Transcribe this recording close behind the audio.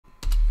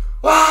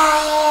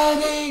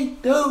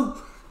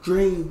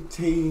Dream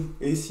Team?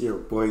 It's your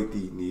boy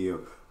D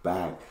Neal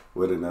back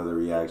with another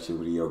reaction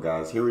video,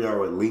 guys. Here we are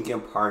with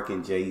Linkin Park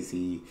and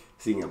Jay-Z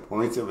singing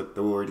Points of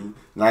Authority,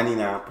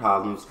 99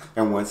 Problems,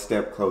 and One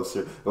Step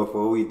Closer.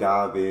 Before we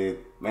dive in,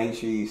 make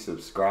sure you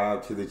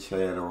subscribe to the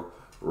channel,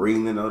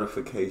 ring the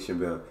notification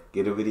bell,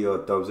 give the video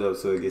a thumbs up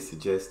so it gets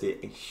suggested,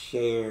 and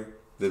share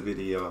the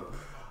video.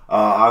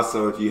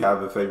 Also, if you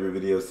have a favorite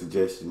video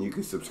suggestion, you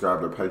can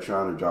subscribe to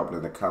Patreon or drop it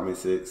in the comment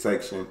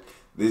section.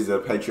 This is a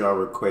Patreon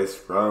request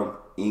from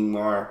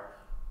Ingmar.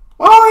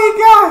 Oh my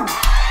God!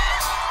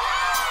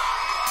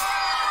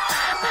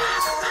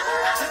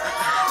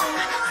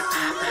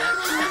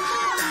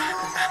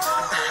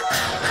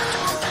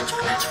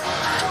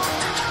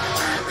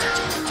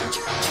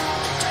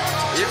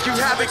 If you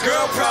having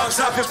girl problems,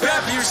 I feel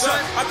bad for you, son.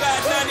 I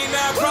got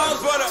 99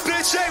 problems, but a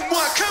bitch ain't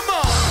one. Come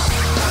on.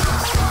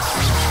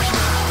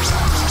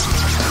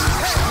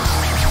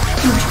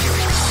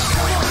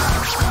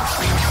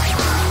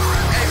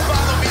 Hey,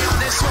 follow me on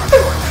this one.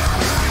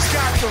 He's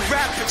got the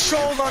rap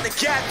control on the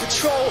gap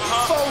control.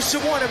 Foes who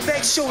wanna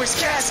make sure his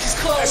casket's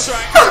closed.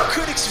 That's right.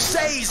 Critics who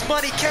say he's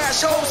money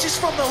cash hoes. He's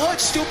from the hood,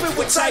 stupid.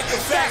 What type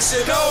of facts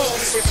are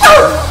those? If you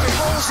up in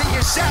holes in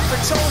your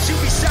zapping toes, you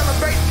be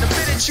celebrating the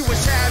minute you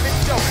was having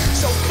dough.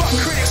 So fuck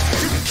critics,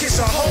 you can kiss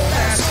a whole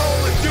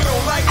asshole. If you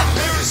don't like the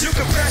lyrics, you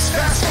can press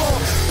fast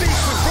forward. Beef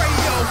with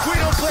radio, we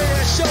don't play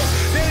their shows.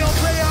 They don't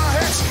play our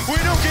hits, we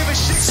don't give a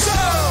shit. So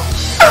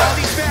all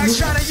these bags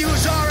trying to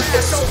use our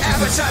ass, so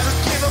advertisers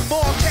give them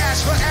more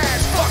cash for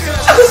ads. Fuck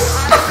us,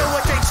 I don't know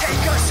what they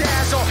take us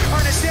as, or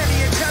understand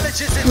the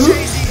intelligence that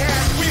Jay-Z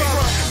has. We are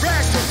on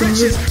rags to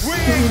riches, we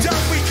ain't done.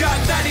 We got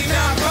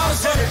 99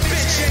 problems and a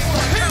bitch ain't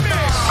one.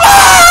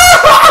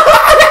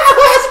 That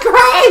was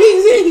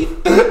crazy.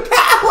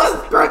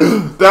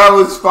 That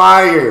was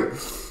fire.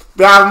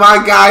 That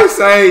my guy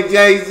saying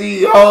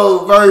Jay-Z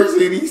whole verse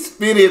and he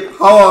spit it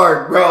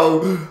hard,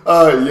 bro.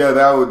 Yeah,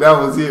 that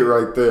was it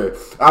right there.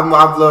 I'm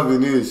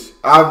loving this.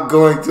 I'm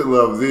going to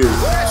love this. 99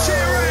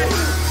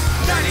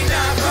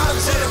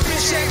 problems and a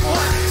bitch ain't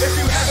one. If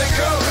you haven't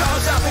girl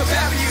problems, I feel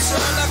bad for you, son.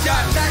 I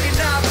got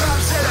 99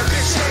 problems and a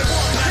bitch ain't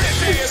one.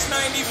 It's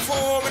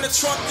 94 and the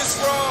trunk is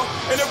raw.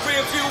 In the rear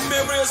view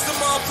mirror is the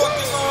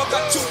motherfucking law.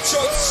 Got two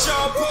trucks,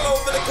 Sean, pull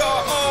over the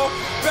car.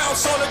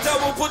 Bounce on the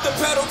double, put the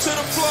pedal to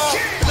the floor.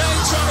 Now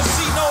ain't trying to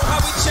see how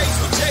we chase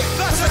with Jake.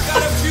 Plus I got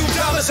a few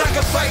dollars, I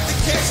can fight the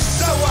case.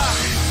 So I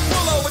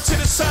pull over to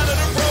the side of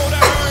the road.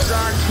 I heard,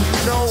 son, you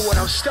know what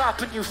I'm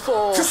stopping you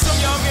for. Cause I'm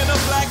young and I'm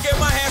black and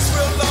my hair's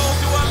real long.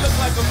 Do I look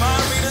like a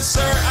mind reader,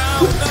 sir?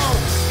 I don't know.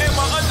 Am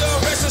I under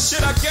arrest or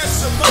shit? I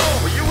guess some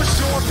more. Well, you was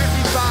doing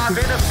 55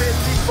 and a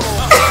 54.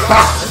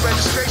 Lost your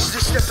registration,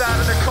 just step out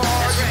of the car.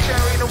 You're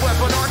carrying a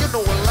weapon on, you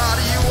know a lot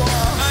of you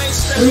are. I ain't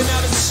stepping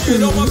out of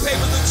shit, all my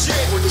paper legit.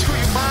 Well, do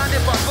you mind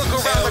if I look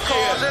around the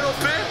car a little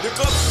bit? The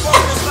glove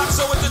is locked,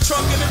 so with the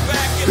trunk in the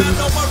back. And I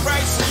know my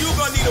rights, so you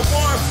gonna need a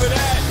warrant for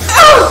that.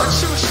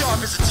 Too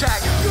sharp as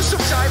attack. You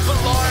some type of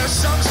lawyer,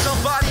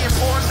 somebody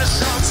important to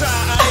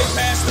sometime. I ain't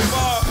past the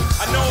bar.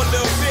 I know a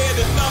little bit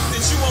enough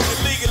that you won't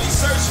illegally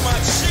search my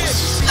shit.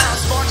 See how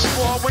smart you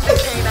are when the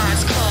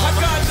canines come. I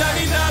got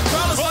 99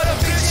 problems, but a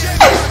bitch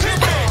ain't one.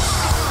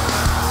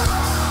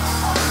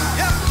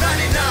 Yep,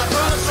 99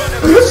 problems, but a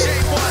bitch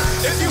ain't one.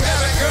 If you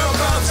having girl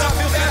problems, I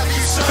feel bad for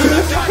you, son.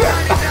 I got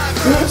 99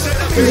 problems, and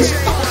a bitch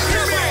ain't one.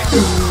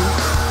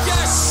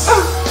 Yes,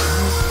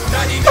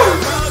 99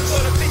 problems,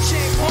 but a bitch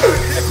ain't one.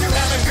 If you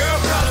having girl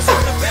problems, I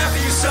feel bad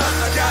for you, son.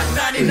 I got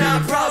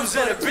 99 problems,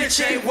 and a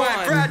bitch ain't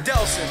one. Brad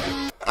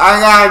Delson.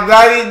 I got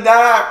 99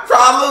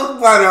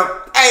 problems,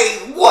 but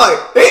hey,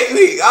 what? Hit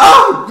me.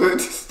 Oh,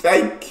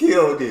 they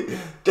killed it.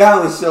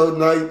 That was so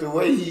nice the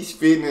way he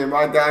spitting it.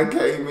 My guy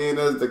came in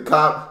as the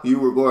cop. You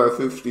were going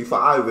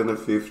 55 and a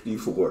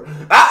 54.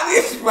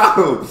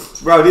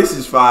 Bro, this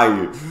is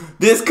fire.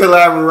 This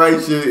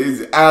collaboration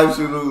is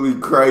absolutely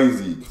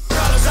crazy.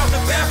 Problems off the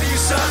bat for you,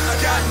 son. I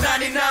got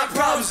 99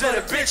 problems and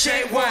a bitch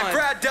ain't one.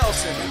 Brad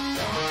Delson.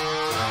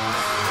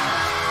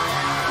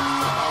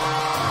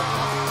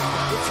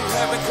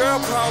 Having girl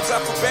problems, I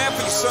feel bad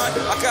for you, son.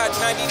 I got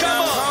 99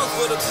 problems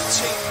with a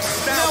bitch.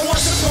 Now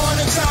once upon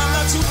a time,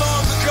 not too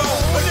long ago,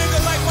 a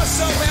nigga like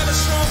myself had a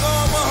strong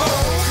arm, a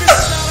hoe. This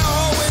is not a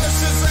hoe in the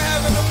sense of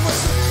having a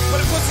pussy, but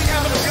a pussy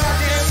having a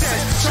goddamn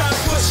sense. Try to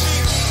push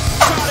me,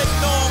 try to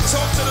ignore him,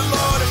 talk to the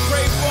Lord and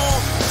pray for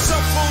him.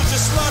 Some fools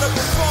just love to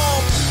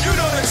perform. You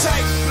know the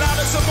type, loud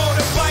as a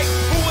motorbike,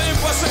 who wouldn't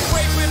bust a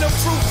grape in a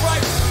fruit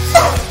ripe.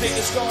 Only thing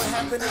that's gonna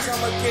happen is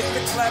I'ma get the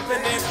clapping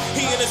and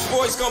he and his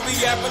boys gonna be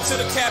yapping to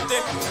the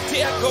captain.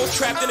 Here I go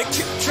trapped in a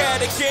Kit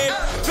Kat again.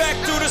 Back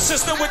through the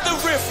system with the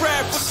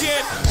riff-raff again.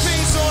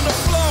 Beans on the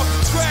floor,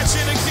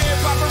 scratching again.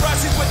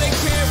 Paparazzi with their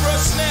camera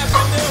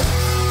snapping them.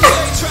 Yeah,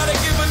 they try to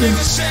give a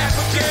nigga shaft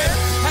again.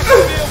 I can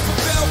feel for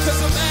Bell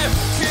cause I'm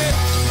African.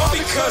 All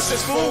because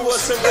this fool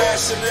was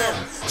harassing them.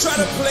 Try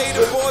to play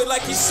the boy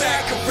like he's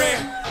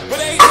saccharine.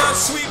 But ain't nothing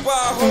sweet while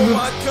I hold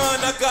my gun.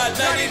 I got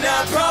 99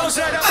 problems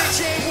that a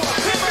bitch ain't one.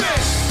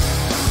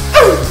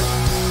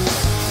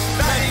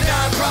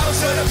 99 problems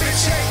that a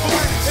bitch ain't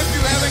one. If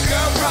you having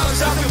girl problems,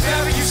 I can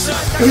marry you, son.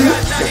 I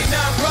got 99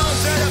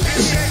 problems that a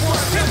bitch ain't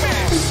one. Come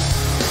on.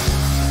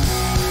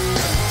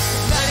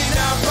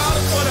 99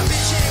 problems for the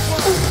bitch ain't one.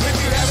 If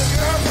you have a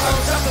girl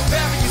problems, I can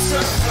marry you,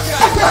 son. I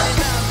got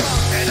 99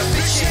 problems and a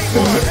bitch ain't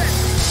one.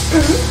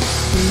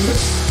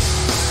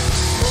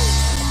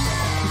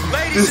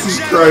 Ladies and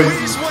gentlemen,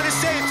 we just want to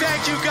say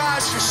thank you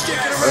guys for sticking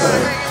around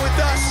and hanging with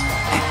us.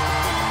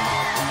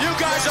 You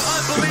guys are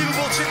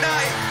unbelievable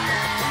tonight.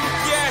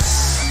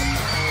 Yes.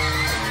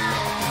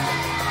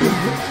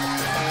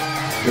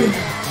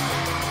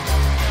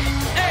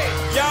 Hey,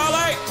 y'all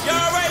right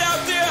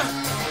out there?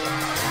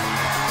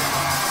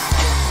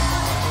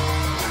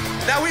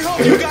 Now we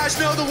hope you guys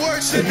know the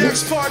words to the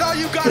next part. All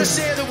you gotta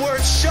say are the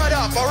words "shut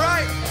up," all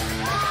right?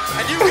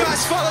 And you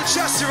guys follow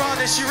Chester on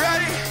this. You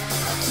ready?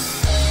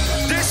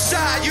 This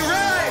side, you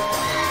ready?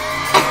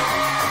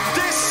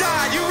 This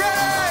side, you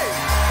ready?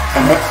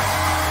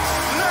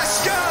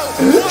 Let's go.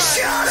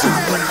 Shut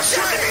up when I'm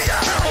talking to you.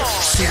 Come on.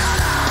 Shut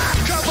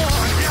up. Come on.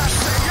 Yes,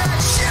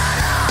 yes.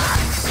 Shut up.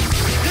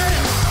 Yeah.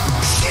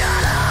 Shut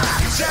up.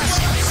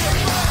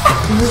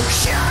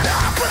 Shut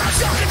up when I'm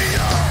talking to you.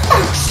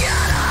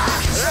 Shut up.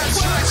 That's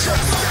what you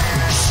say.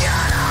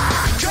 Shut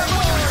up. Come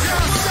on.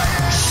 Yes.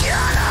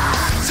 Shut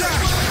up. Shut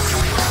up.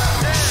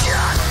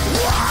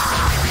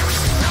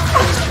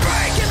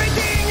 Break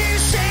everything you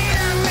say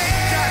to me.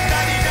 Got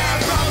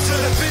 99 problems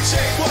with a bitch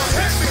ain't one.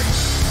 Hit me.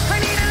 I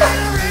need a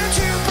little room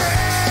to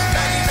breathe.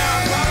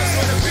 99 problems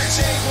with a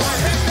bitch ain't one.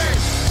 Hit me.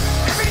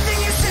 Everything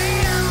you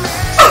say to me.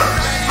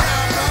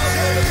 99 problems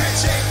with a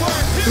bitch ain't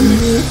one. Hit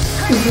me.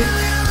 I need a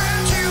little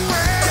room to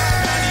breathe.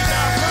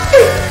 99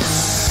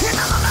 problems. And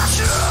I'm about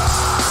to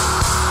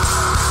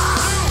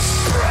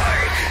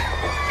break.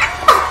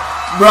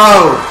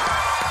 Bro.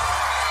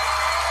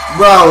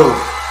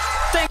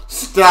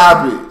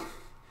 Stop it.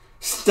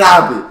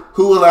 Stop it.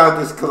 Who allowed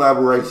this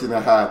collaboration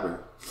to happen?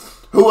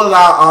 Who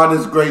allowed all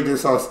this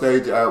greatness on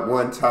stage at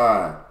one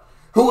time?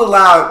 Who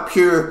allowed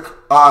pure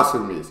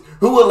awesomeness?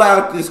 Who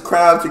allowed this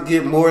crowd to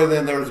get more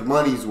than their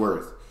money's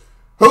worth?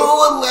 Who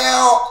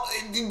allowed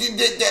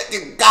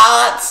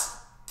God's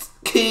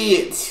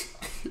kids,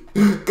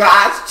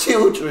 God's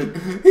children,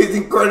 his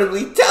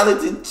incredibly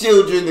talented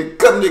children to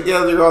come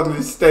together on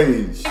this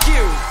stage? Thank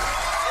you.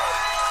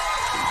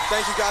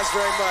 Thank you guys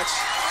very much.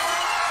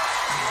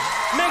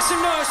 Make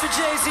some noise for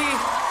Jay-Z.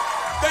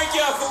 Thank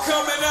y'all for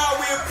coming out.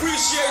 We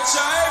appreciate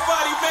y'all.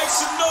 Everybody make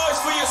some noise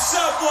for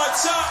yourself one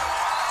time.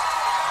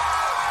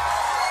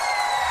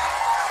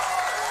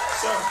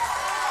 Sir.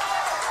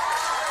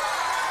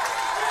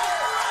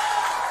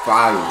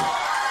 Fire.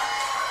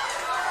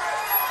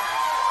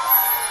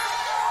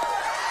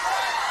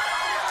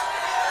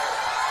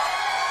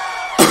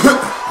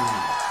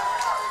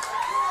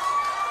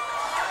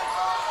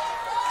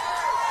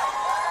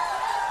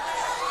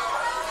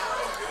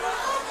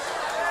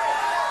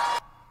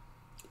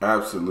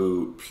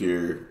 Absolute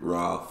pure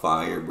raw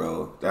fire,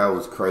 bro. That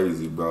was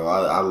crazy, bro.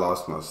 I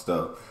lost my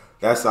stuff.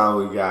 That's all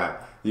we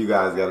got. You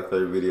guys got a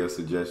favorite video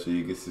suggestion?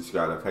 You can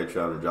subscribe to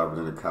Patreon or drop it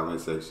in the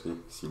comment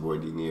section. It's your boy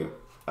D Neal.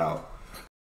 Out.